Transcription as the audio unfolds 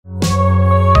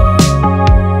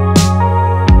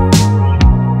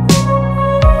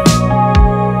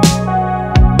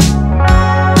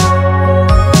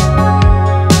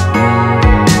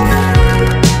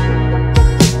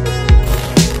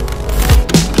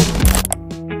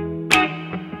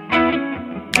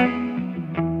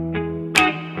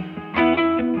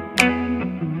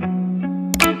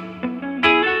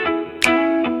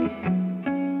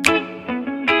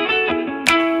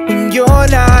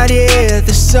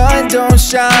sun don't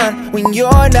shine when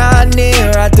you're not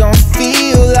near. I don't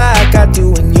feel like I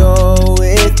do when you're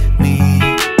with me.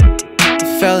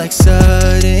 It felt like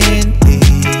suddenly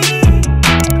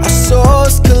our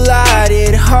souls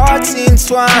collided, hearts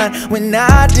entwined. When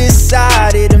I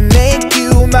decided to make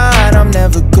you mine, I'm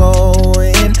never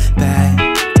going back.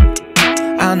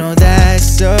 I know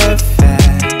that's a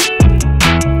fact,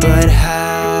 but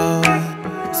how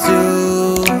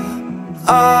do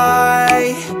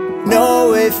I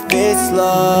know if it's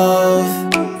love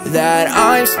that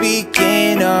I'm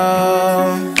speaking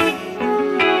of?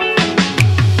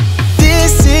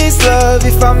 This is love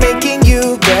if I'm making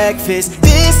you breakfast.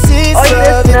 This is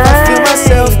love if I feel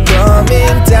myself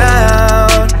coming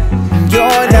down and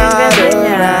you're not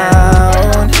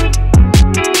around.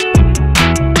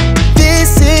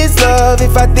 This is love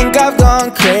if I think I've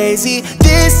gone crazy.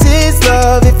 This is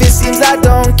love if it seems I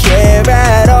don't care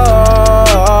at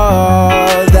all.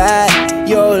 That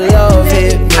your love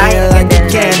hit me like a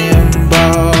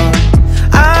cannonball.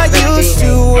 I used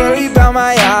to worry about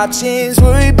my options,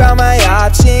 worry about my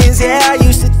options. Yeah, I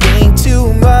used to think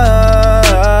too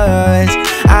much.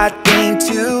 I think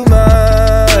too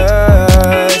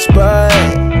much, but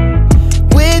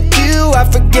with you I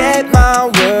forget my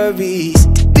worries.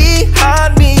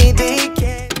 Behind me they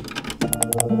can't.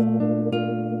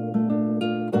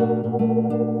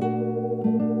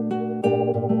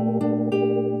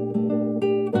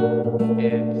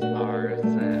 It's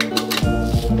ourselves.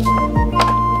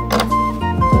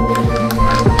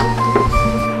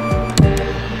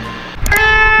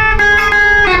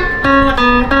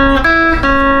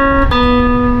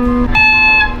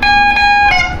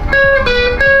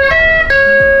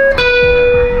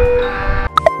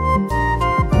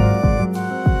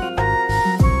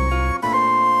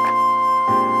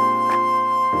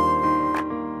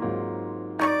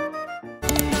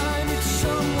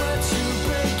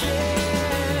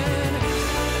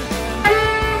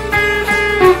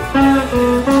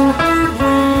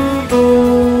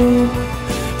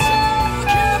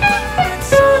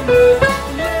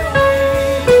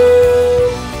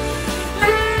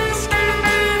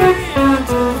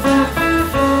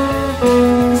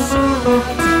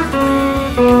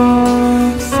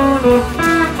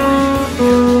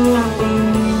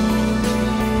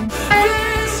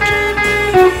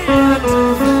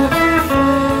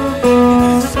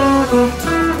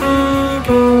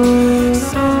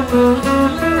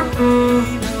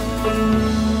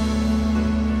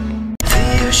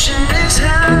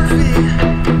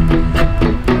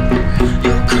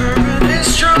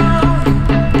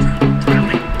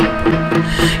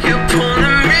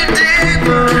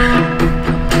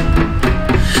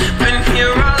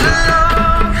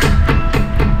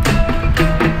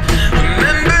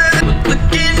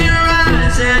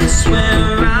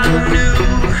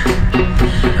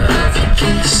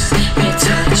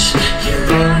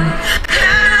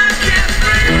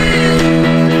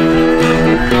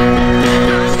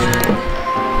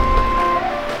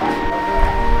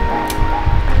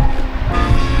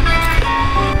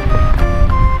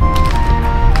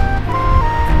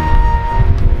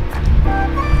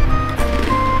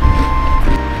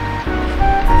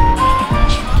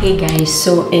 Hey guys,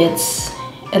 so it's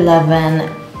 11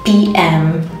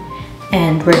 p.m.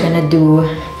 and we're gonna do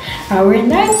our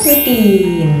night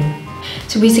routine.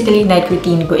 So basically, night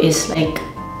routine ko is like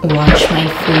wash my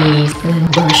face and then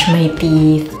brush my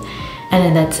teeth and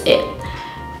then that's it.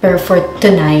 But for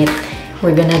tonight,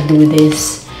 we're gonna do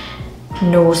this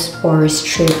nose pore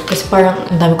strip kasi parang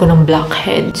ang dami ko ng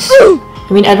blackheads. I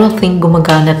mean, I don't think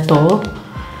gumagana to,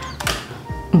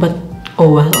 but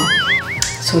oh well.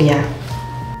 So yeah.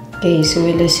 Okay, so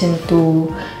we listen to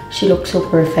She Looks So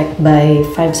Perfect by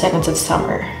 5 Seconds of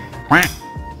Summer.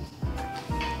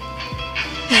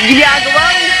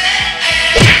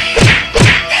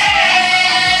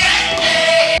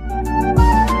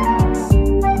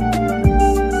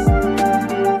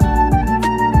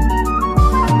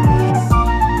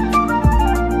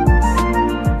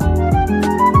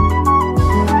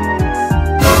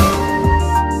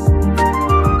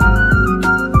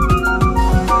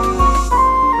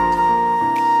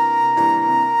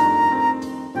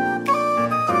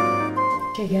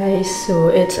 Okay guys, so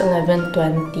it's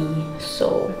 11:20,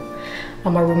 so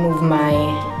I'm gonna remove my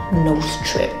nose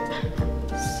strip.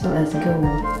 So let's go.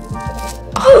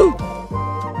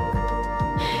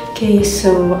 Okay,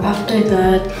 so after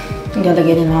that,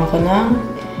 galagyan na ako ng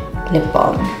lip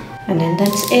balm. And then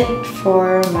that's it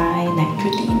for my night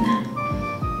routine.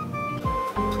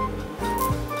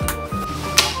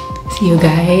 See you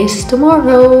guys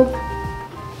tomorrow!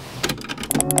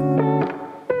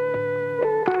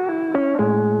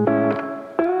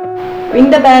 Ring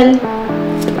the bell.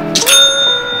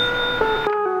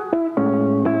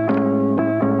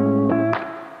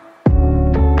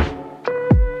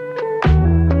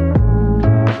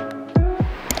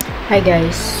 Hi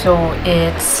guys, so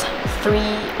it's 3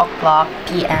 o'clock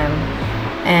p.m.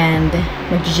 and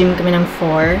nag-gym kami ng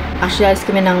 4. Actually, alis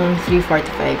kami ng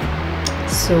 3:45.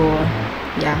 So,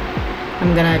 yeah.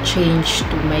 I'm gonna change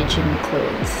to my gym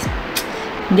clothes.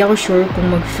 Hindi ako sure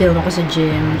kung mag-film ako sa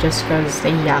gym just cause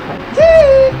nahiya ako.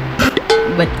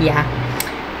 But yeah,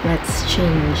 let's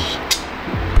change.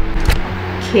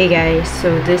 Okay guys,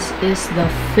 so this is the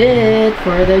fit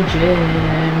for the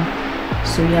gym.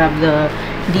 So we have the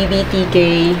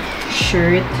DBTK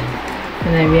shirt,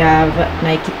 and then we have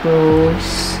Nike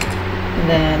Pros, and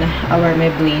then I wear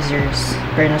my blazers.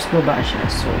 Pero nas baba siya,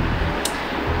 so.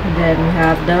 And then we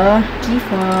have the key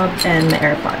fob and my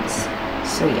AirPods.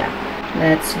 So yeah,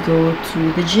 let's go to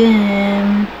the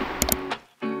gym.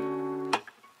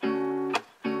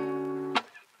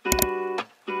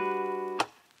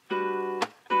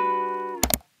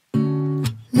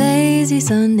 Lazy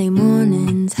Sunday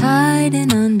mornings,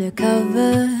 hiding under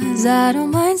covers. I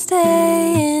don't mind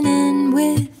staying in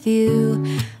with you.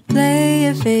 Play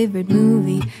your favorite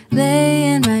movie,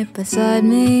 laying right beside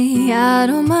me. I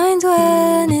don't mind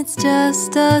when it's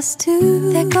just us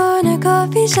two. That corner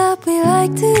coffee shop we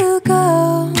like to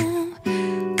go.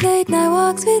 Late night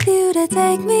walks with you to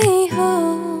take me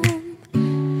home.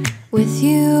 With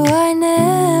you I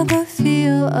never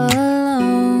feel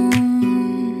alone.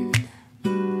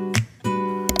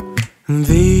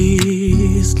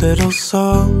 These little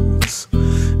songs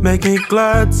make me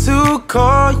glad to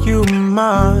call you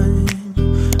mine.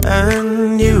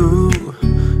 And you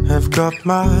have got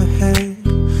my head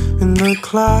in the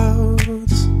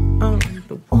clouds. 1,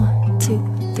 2,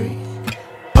 3.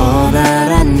 All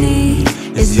that I need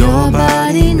is your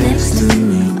body next to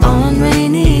me on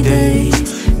rainy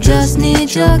days. Just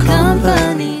need your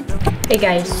company. Hey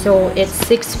guys, so it's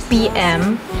 6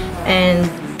 p.m. and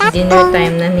dinner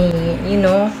time na ni, ni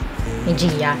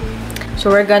Gia. So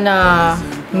we're gonna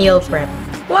meal prep.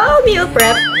 Wow, meal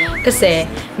prep! Kasi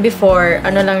before,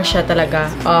 ano lang siya talaga,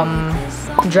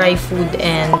 dry food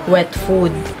and wet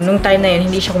food. Nung time na yun,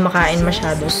 hindi siya kumakain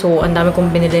masyado. So, ang dami kong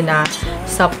binili na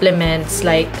supplements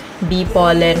like bee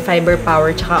pollen, fiber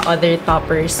power, tsaka other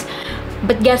toppers.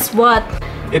 But guess what?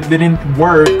 It didn't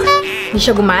work. Hindi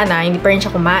siya gumana, hindi pa rin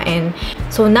siya kumain.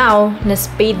 So now,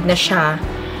 na-spayed na siya.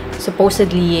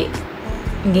 Supposedly,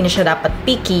 hindi na siya dapat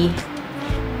picky.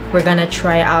 We're gonna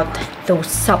try out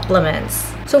those supplements.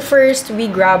 So first,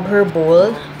 we grab her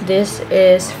bowl. This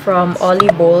is from Ollie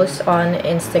Bowls on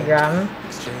Instagram.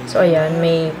 So ayan,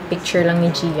 may picture lang ni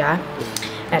Gia.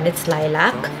 And it's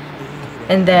lilac.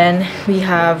 And then, we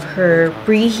have her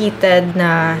preheated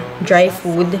na dry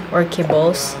food or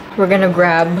kibbles. We're gonna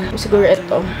grab, siguro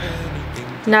ito,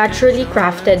 naturally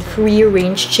crafted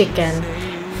free-range chicken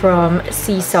from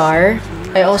Caesar.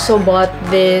 I also bought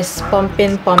this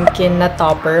pumpkin na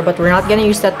topper, but we're not gonna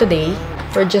use that today.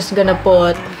 We're just gonna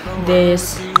put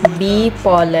this bee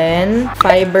pollen,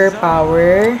 fiber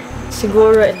power,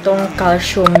 siguro itong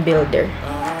calcium builder.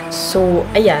 So,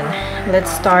 ayan.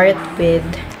 Let's start with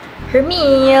her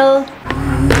meal.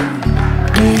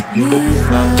 Make me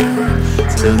fly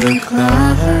to the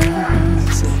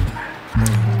clouds.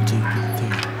 1, 2, 3.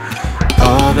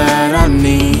 All that I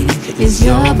need is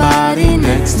your body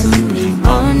next to me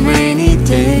on rainy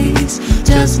days.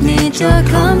 Just need your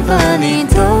company,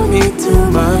 don't need too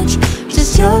much.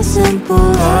 Just your simple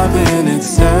love and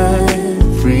it's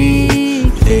everything.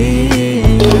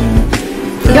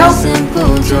 The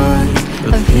simple joy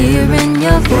of hearing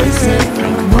your voice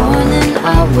every morning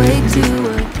I wake to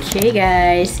it. Okay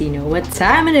guys, you know what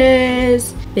time it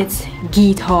is. It's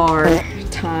guitar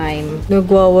time.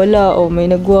 Nagwawala, oh, may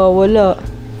nagwawala.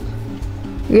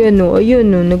 Ayan o,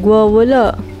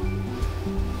 nagwawala.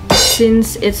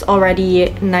 Since it's already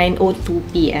 9:02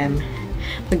 p.m.,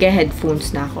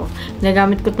 mag-headphones na ako.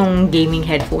 Nagamit ko tong gaming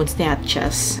headphones ni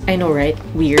Atchas. I know, right?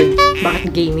 Weird.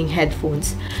 Bakit gaming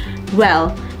headphones?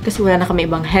 Well, kasi wala na kami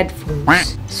ibang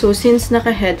headphones. So, since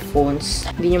naka-headphones,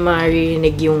 hindi nyo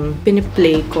maririnig yung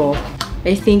piniplay ko.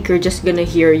 I think you're just gonna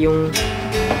hear yung...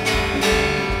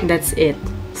 That's it.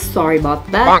 Sorry about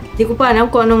that. Hindi ko pa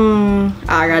alam kung anong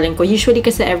aaralin ko. Usually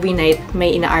kasi every night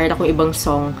may inaaral akong ibang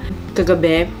song.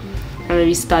 Kagabi,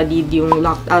 I studied yung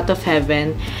Locked Out of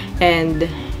Heaven.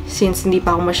 And since hindi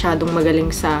pa ako masyadong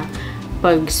magaling sa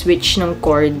pag-switch ng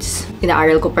chords,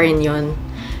 inaaral ko pa rin yun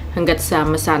hanggat sa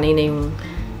masanay na yung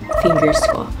fingers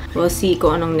ko. We'll see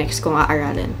kung anong next kong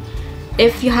aaralin.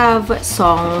 If you have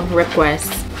song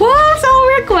requests, what? Song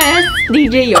requests?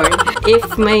 DJ York.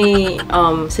 if may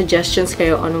suggestions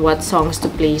kayo on what songs to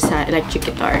play sa electric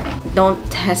guitar,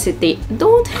 don't hesitate.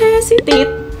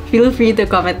 Feel free to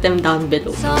comment them down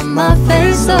below. On my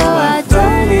face, so I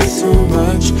don't need too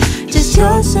much. Just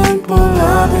your simple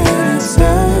loving is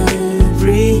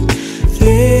everything.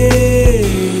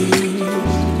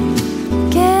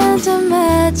 Can't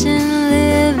imagine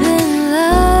living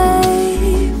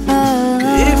life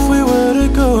alone. If we were to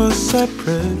go a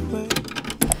separate way.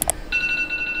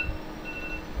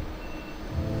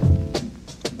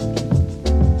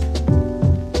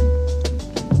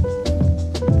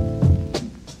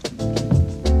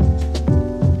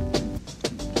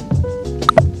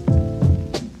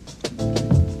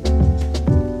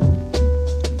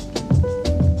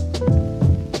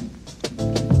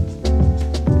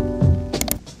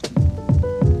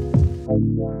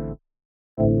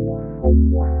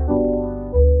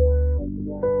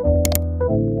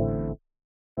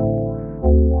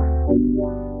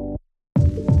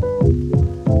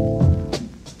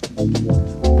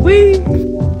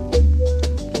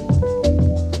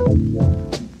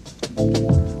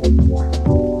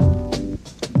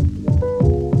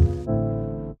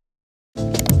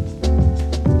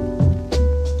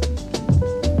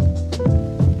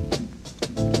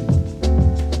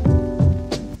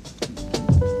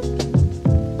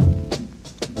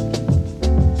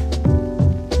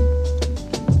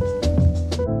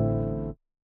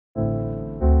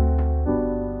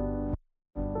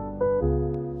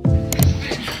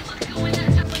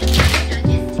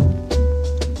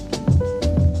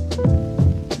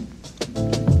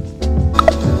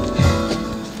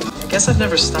 Guess I've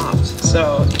never stopped,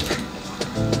 so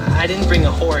I didn't bring a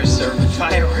horse or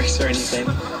fireworks or anything.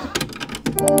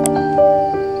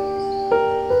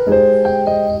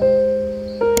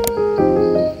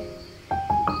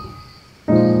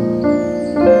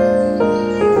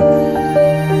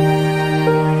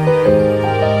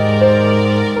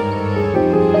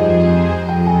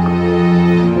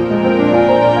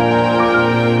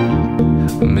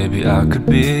 Maybe I could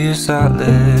be your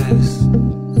solace.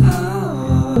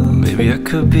 Maybe I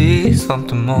could be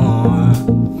something more.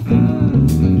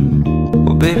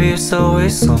 Well, baby, it's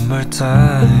always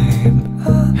summertime.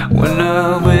 When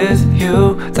I'm with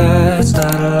you, that's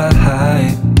not a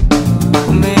lie.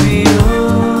 Well, maybe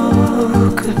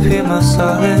you could be my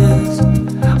solace.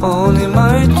 Only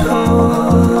my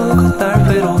툭 날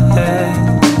위로해.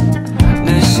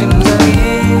 내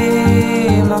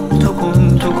심장이 막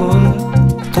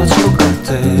두근두근 터질 것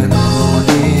같아.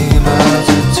 눈이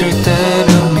마주칠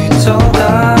때면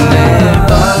미쳐가. 매일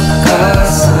밤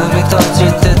가슴이 터질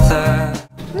듯한.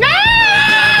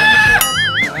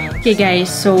 Okay guys,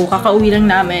 so kakauwi lang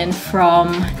namin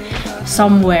from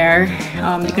somewhere.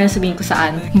 Hindi ko na sabihin ko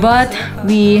saan. But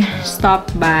we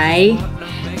stopped by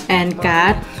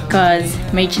NCAT cause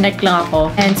may chinek lang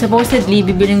ako. And supposedly,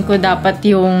 bibilin ko dapat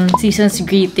yung season's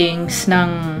greetings ng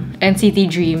NCT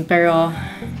Dream. Pero,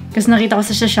 kasi nakita ko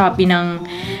sa Shopee ng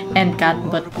NCAT,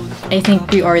 but I think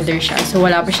pre-order siya. So,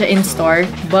 wala pa siya in store.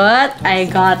 But, I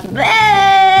got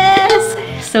this!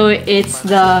 So, it's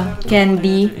the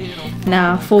candy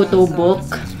na photo book.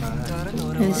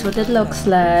 This is what it looks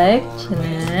like.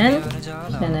 Chanan.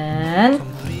 Chanan.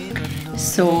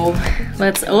 So,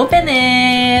 let's open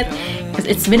it! Because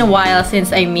it's been a while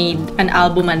since I made an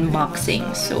album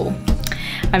unboxing. So,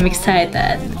 I'm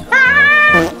excited.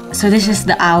 Ah! So, this is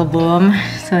the album.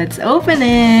 So, let's open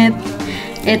it.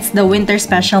 It's the Winter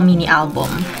Special Mini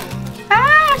Album.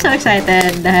 Ah! I'm so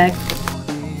excited. The heck.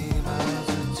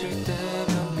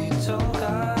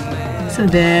 So,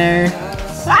 there.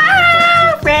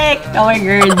 Ah! Frick! Oh my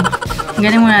god.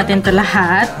 Galing muna natin to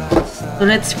lahat. So,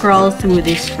 let's scroll through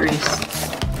this first.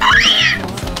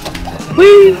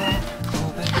 Whee!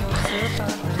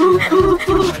 Oh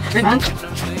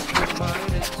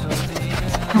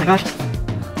my gosh.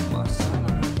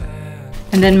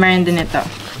 And then meron din ito.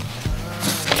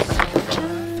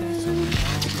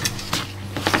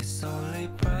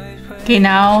 Okay,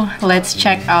 now let's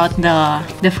check out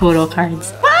the photo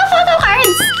cards. Wow, photo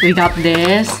cards! We got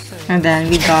this. And then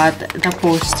we got the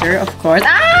poster, of course.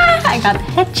 Ah! I got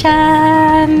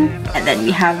Hechan! And then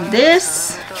we have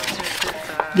this.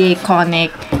 The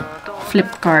iconic flip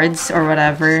cards or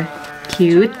whatever.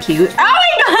 Cute, cute. Oh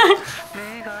my god!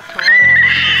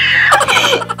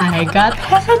 I got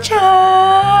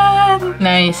Hechan!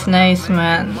 Nice, nice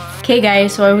man. Okay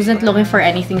guys, so I wasn't looking for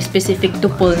anything specific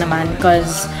to pull naman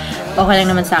because okay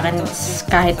lang naman sa akin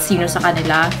kahit sino sa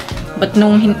kanila. But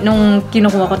nung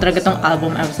kinukuha ko talaga tong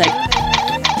album, I was like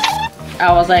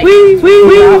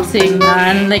boxing,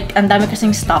 man. Like, ang dami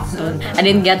kasing stock dun. I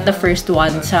didn't get the first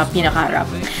one sa pinaka-harap.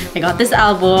 I got this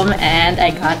album and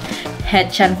I got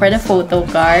Hetchan for the photo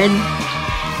card.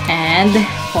 And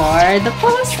for the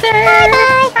poster!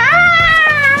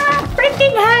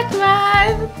 Freaking heck,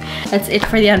 man! That's it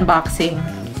for the unboxing.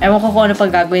 Ewan ko kung ano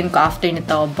pag gagawin ko after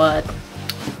nito, but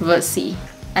we'll see.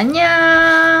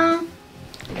 Annyeong!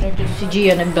 Si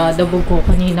Gia nagdadabog ko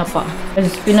kanina pa.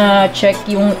 Kasi pina-check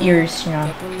yung ears niya.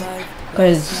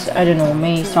 Because, I don't know,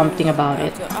 may something about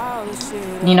it.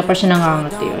 Hindi na pa siya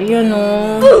nangangati. Ayan o.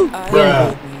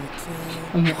 Ayan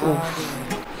o.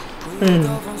 Ayan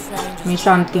o. May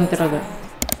something talaga.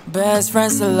 Best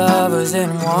friends to lovers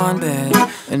in one bed,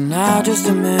 and now just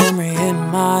a memory in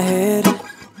my head.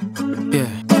 Yeah.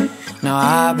 Now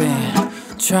I've been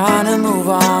trying to move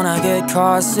on, I get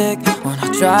car sick when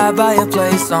I drive by your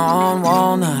place on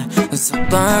Walnut. Cause I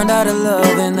learned how to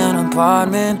love in an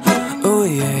apartment. Ooh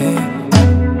yeah.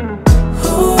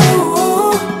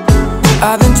 Ooh,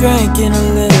 I've been drinking a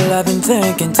little, I've been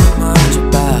thinking too much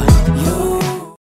about you.